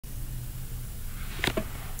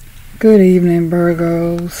Good evening,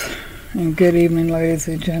 Virgos, and good evening, ladies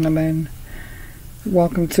and gentlemen.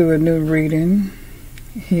 Welcome to a new reading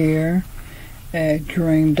here at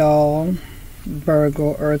Dream Doll,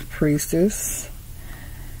 Virgo Earth Priestess.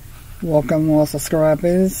 Welcome all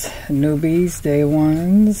subscribers, newbies, day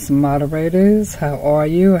ones, moderators. How are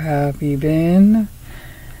you? How have you been?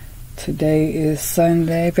 Today is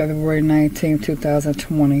Sunday, February 19,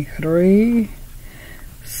 2023.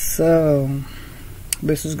 So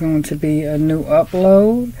this is going to be a new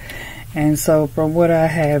upload, and so from what I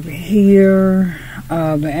have here,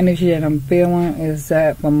 the energy that I'm feeling is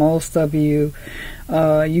that for most of you,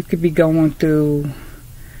 you could be going through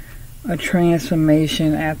a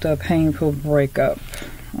transformation after a painful breakup.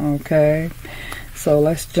 Okay, so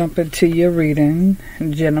let's jump into your reading.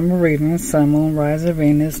 General reading, Sun, Moon, Rising,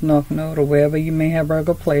 Venus, North Node, or wherever you may have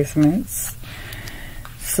Virgo placements.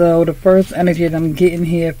 So the first energy that I'm getting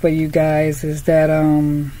here for you guys is that,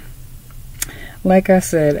 like I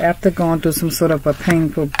said, after going through some sort of a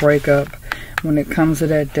painful breakup, when it comes to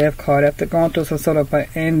that death card, after going through some sort of an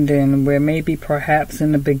ending where maybe perhaps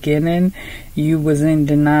in the beginning you was in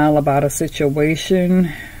denial about a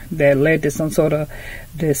situation that led to some sort of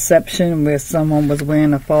deception where someone was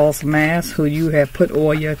wearing a false mask who you had put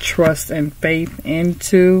all your trust and faith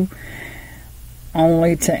into,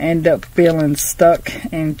 only to end up feeling stuck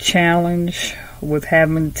and challenged with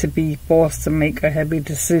having to be forced to make a heavy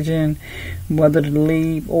decision whether to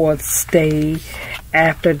leave or stay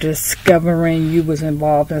after discovering you was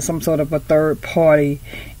involved in some sort of a third party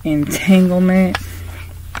entanglement.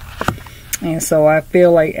 And so I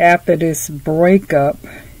feel like after this breakup,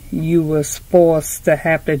 you was forced to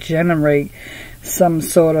have to generate some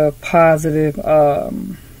sort of positive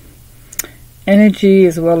energy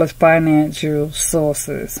as well as financial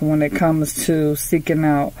sources when it comes to seeking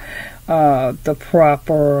out the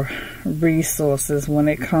proper resources, when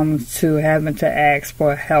it comes to having to ask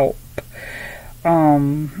for help.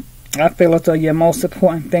 I feel as though your most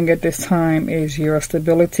important thing at this time is your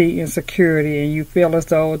stability and security, and you feel as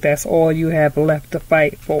though that's all you have left to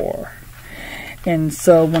fight for. And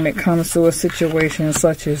so when it comes to a situation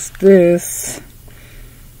such as this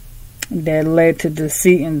that led to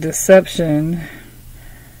deceit and deception,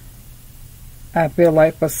 I feel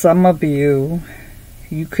like for some of you,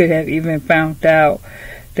 you could have even found out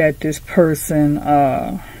that this person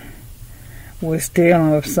was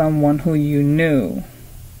dealing with someone who you knew,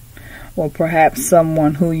 or perhaps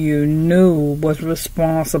someone who you knew was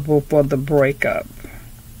responsible for the breakup.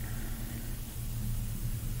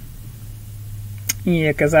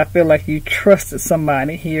 Yeah, because I feel like you trusted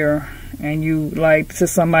somebody here, and you, like, this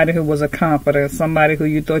is somebody who was a confidant, somebody who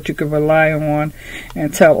you thought you could rely on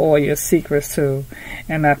and tell all your secrets to.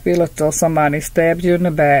 And I feel as though somebody stabbed you in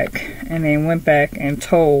the back and then went back and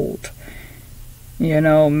told, you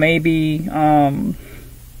know, maybe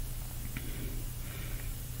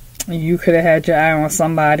you could have had your eye on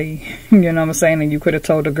somebody, you know what I'm saying, and you could have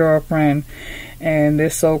told a girlfriend, and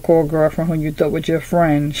this so-called girlfriend who you thought was your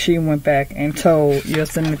friend, she went back and told your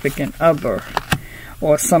significant other,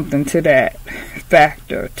 or something to that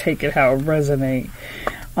factor. Take it how it resonates.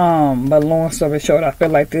 But long story short, I feel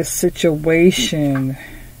like this situation,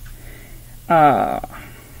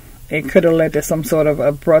 it could have led to some sort of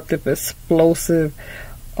abrupt, explosive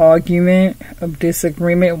argument of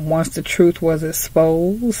disagreement once the truth was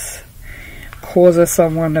exposed, causing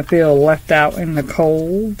someone to feel left out in the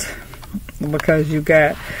cold, because you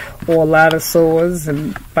got a lot of swords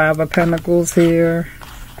and 5 of Pentacles here.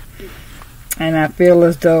 And I feel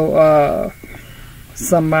as though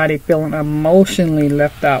somebody feeling emotionally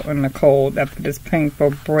left out in the cold after this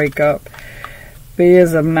painful breakup.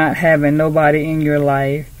 Fears of not having nobody in your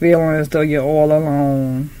life, feeling as though you're all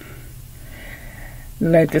alone,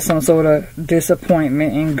 led to some sort of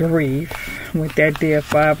disappointment and grief with that dear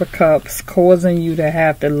 5 of Cups, causing you to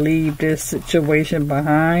have to leave this situation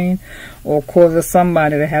behind, or causing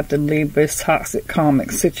somebody to have to leave this toxic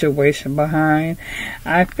karmic situation behind.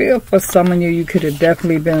 I feel for some of you, you could have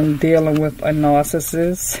definitely been dealing with a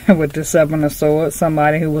narcissist with the 7 of Swords,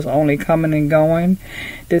 somebody who was only coming and going.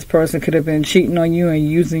 This person could have been cheating on you and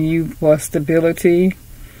using you for stability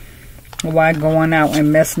while going out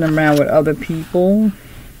and messing around with other people,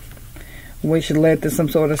 which led to some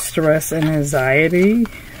sort of stress and anxiety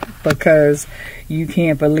because you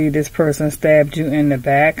can't believe this person stabbed you in the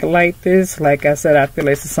back like this. Like I said, I feel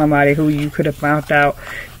like it's somebody who you could have found out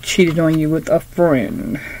cheated on you with a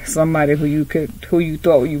friend, somebody who you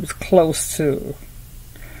thought you was close to,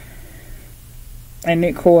 and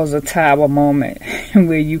it caused a tower moment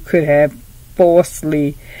where you could have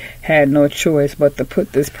forcefully had no choice but to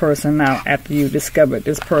put this person out after you discovered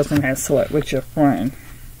this person had slept with your friend.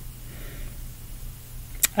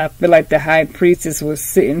 I feel like the high priestess was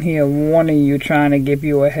sitting here warning you, trying to give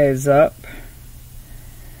you a heads up.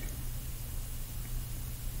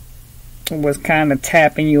 Was kind of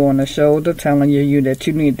tapping you on the shoulder, telling you that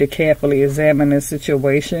you need to carefully examine the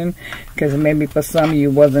situation, because maybe for some of you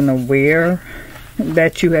wasn't aware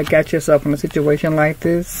that you had got yourself in a situation like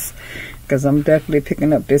this. Because I'm definitely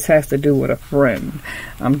picking up this has to do with a friend.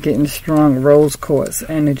 I'm getting strong rose quartz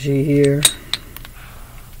energy here.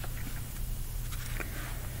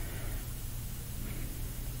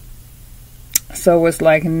 So it's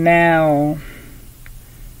like now,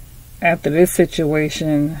 after this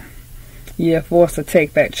situation, you're forced to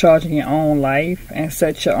take back charge of your own life and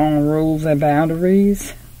set your own rules and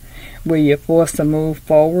boundaries, where you're forced to move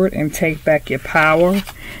forward and take back your power.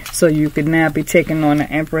 So you could now be taking on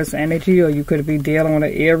the Empress energy, or you could be dealing with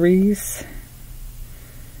an Aries.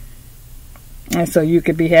 And so you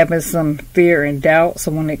could be having some fear and doubt.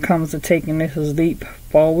 So when it comes to taking this leap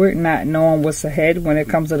forward, not knowing what's ahead, when it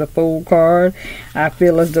comes to the Fool card, I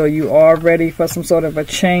feel as though you are ready for some sort of a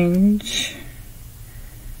change.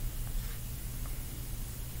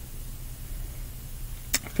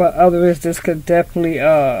 For others, this could definitely,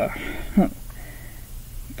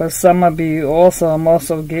 for some of you also, I'm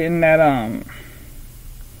also getting that,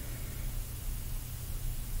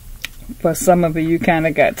 for some of you kind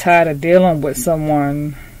of got tired of dealing with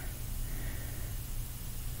someone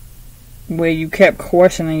where you kept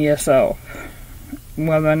questioning yourself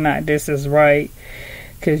whether or not this is right,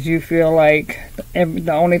 because you feel like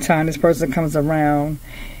the only time this person comes around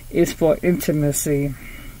is for intimacy.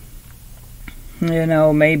 You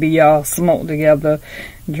know, maybe y'all smoke together,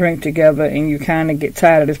 drink together, and you kind of get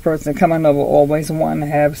tired of this person coming over, always wanting to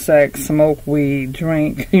have sex, smoke weed,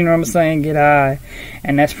 drink, you know what I'm saying, get high.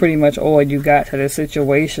 And that's pretty much all you got to this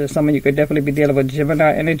situation. Some of you could definitely be dealing with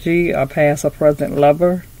Gemini energy, a past or present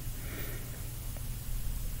lover.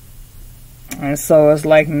 And so it's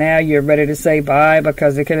like now you're ready to say bye,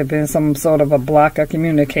 because it could have been some sort of a block of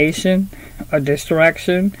communication, a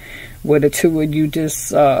distraction, where the two of you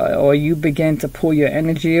just, or you begin to pull your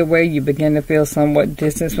energy away. You begin to feel somewhat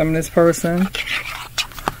distance from this person.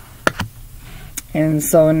 And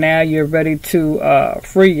so now you're ready to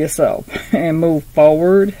free yourself and move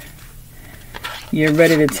forward. You're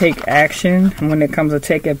ready to take action when it comes to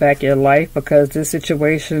taking back your life, because this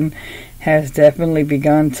situation has definitely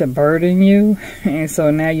begun to burden you. And so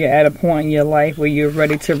now you're at a point in your life where you're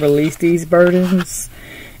ready to release these burdens,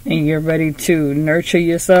 and you're ready to nurture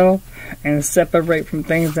yourself and separate from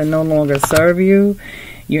things that no longer serve you.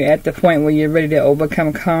 You're at the point where you're ready to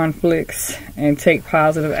overcome conflicts and take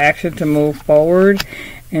positive action to move forward.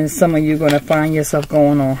 And some of you are going to find yourself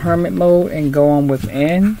going on hermit mode and going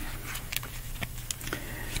within.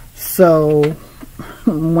 So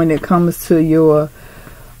when it comes to your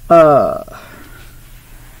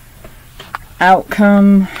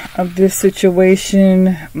outcome of this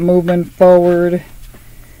situation, moving forward,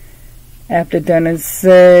 after done and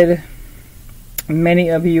said, many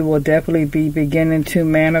of you will definitely be beginning to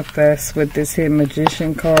manifest with this here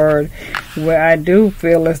Magician card, where I do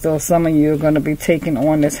feel as though some of you are going to be taking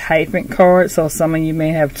on this hyphen card. So some of you may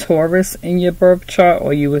have Taurus in your birth chart,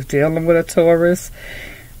 or you was dealing with a Taurus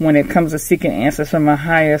when it comes to seeking answers from a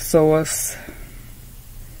higher source.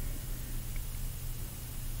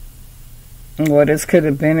 Well, this could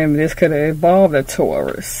have been, this could have evolved a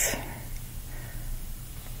Taurus.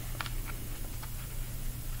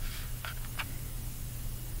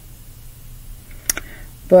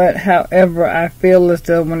 But however, I feel as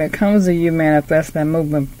though when it comes to you manifesting and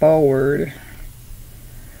moving forward,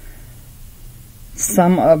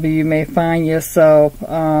 some of you may find yourself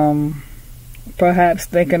perhaps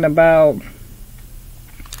thinking about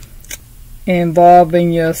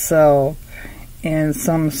involving yourself in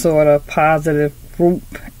some sort of positive group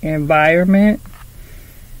environment,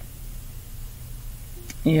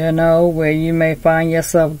 you know, where you may find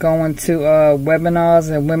yourself going to webinars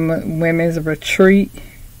and women's retreat.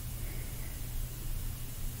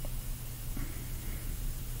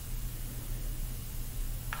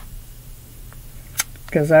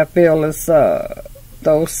 Because I feel it's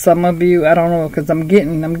though some of you, I don't know, because I'm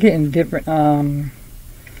getting different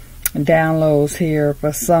downloads here.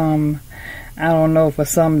 For some, I don't know, for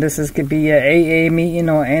some this could be a AA meeting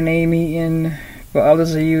or NA meeting. For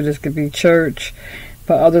others of you, this could be church.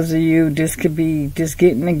 For others of you, this could be just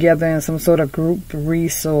getting together in some sort of group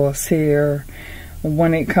resource here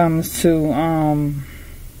when it comes to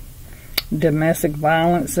domestic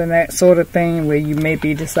violence and that sort of thing, where you may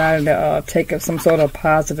be deciding to take up some sort of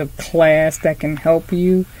positive class that can help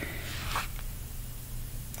you.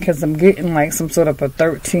 Because I'm getting like some sort of a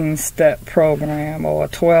 13-step program or a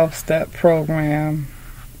 12-step program.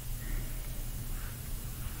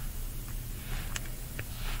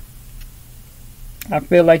 I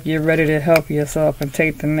feel like you're ready to help yourself and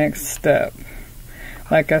take the next step.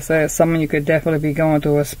 Like I said, some of you could definitely be going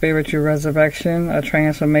through a spiritual resurrection, a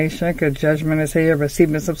transformation, because judgment is here,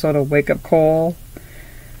 receiving some sort of wake-up call.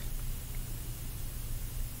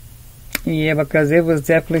 Yeah, because it was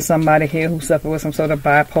definitely somebody here who suffered with some sort of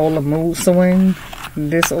bipolar mood swing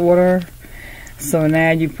disorder. So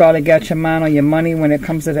now you probably got your mind on your money when it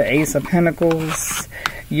comes to the Ace of Pentacles.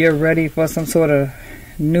 You're ready for some sort of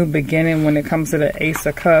new beginning when it comes to the Ace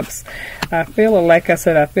of Cups. I feel like I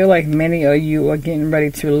said, I feel like many of you are getting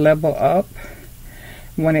ready to level up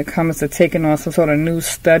when it comes to taking on some sort of new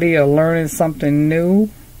study or learning something new.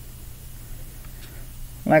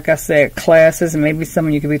 Like I said, classes, maybe some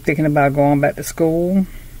of you could be thinking about going back to school.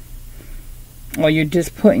 Or you're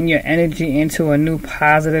just putting your energy into a new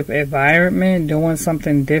positive environment, doing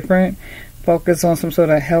something different. Focus on some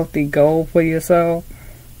sort of healthy goal for yourself.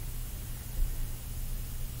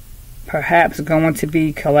 Perhaps going to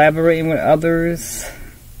be collaborating with others.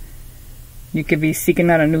 You could be seeking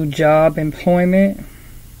out a new job, employment.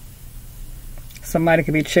 Somebody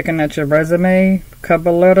could be checking out your resume,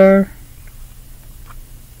 cover letter.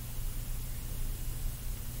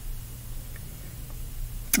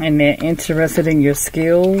 And they're interested in your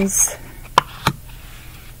skills.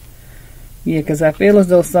 Yeah, because I feel as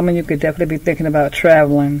though some of you could definitely be thinking about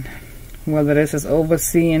traveling. Whether this is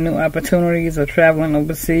overseeing new opportunities or traveling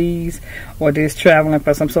overseas, or just traveling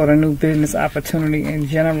for some sort of new business opportunity in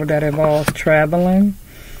general that involves traveling.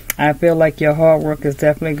 I feel like your hard work is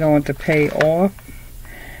definitely going to pay off.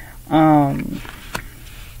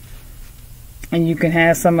 And you can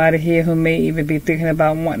have somebody here who may even be thinking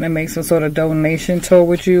about wanting to make some sort of donation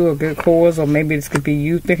towards you, a good cause, or maybe this could be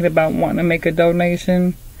you thinking about wanting to make a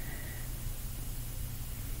donation.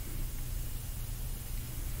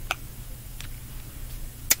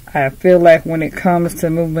 I feel like when it comes to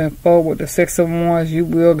moving forward with the Six of Wands, you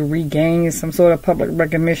will regain some sort of public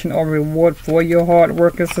recognition or reward for your hard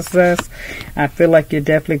work and success. I feel like you're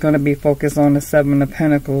definitely going to be focused on the Seven of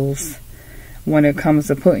Pentacles when it comes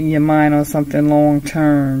to putting your mind on something long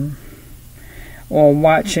term, or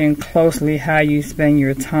watching closely how you spend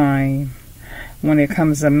your time when it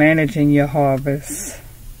comes to managing your harvest.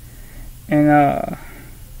 And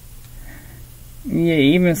yeah,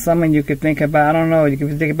 even some of you could think about, I don't know, you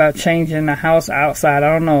could think about changing the house outside,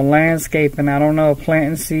 I don't know, landscaping, I don't know,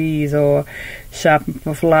 planting seeds or shopping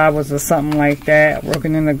for flowers or something like that,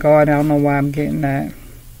 working in the garden. I don't know why I'm getting that.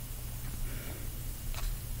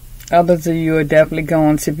 Others of you are definitely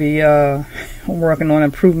going to be working on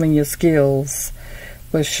improving your skills,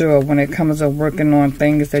 for sure, when it comes to working on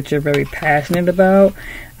things that you're very passionate about.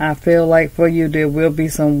 I feel like for you there will be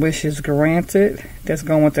some wishes granted that's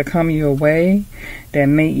going to come your way that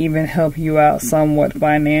may even help you out somewhat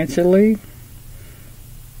financially,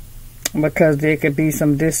 because there could be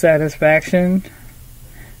some dissatisfaction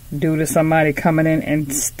due to somebody coming in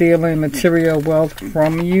and stealing material wealth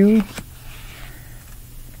from you.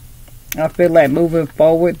 I feel like moving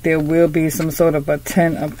forward there will be some sort of a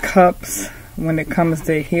Ten of Cups when it comes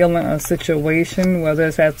to healing a situation, whether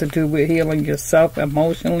it has to do with healing yourself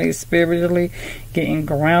emotionally, spiritually, getting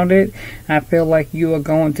grounded. I feel like you are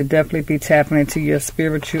going to definitely be tapping into your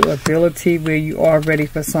spiritual ability where you are ready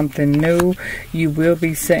for something new. You will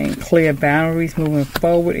be setting clear boundaries moving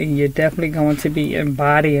forward, and you're definitely going to be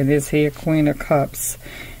embodying this here Queen of Cups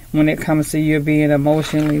when it comes to you being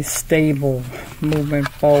emotionally stable moving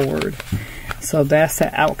forward. So that's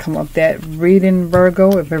the outcome of that reading,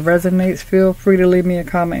 Virgo. If it resonates, feel free to leave me a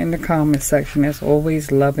comment in the comment section. As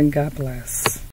always, love and God bless.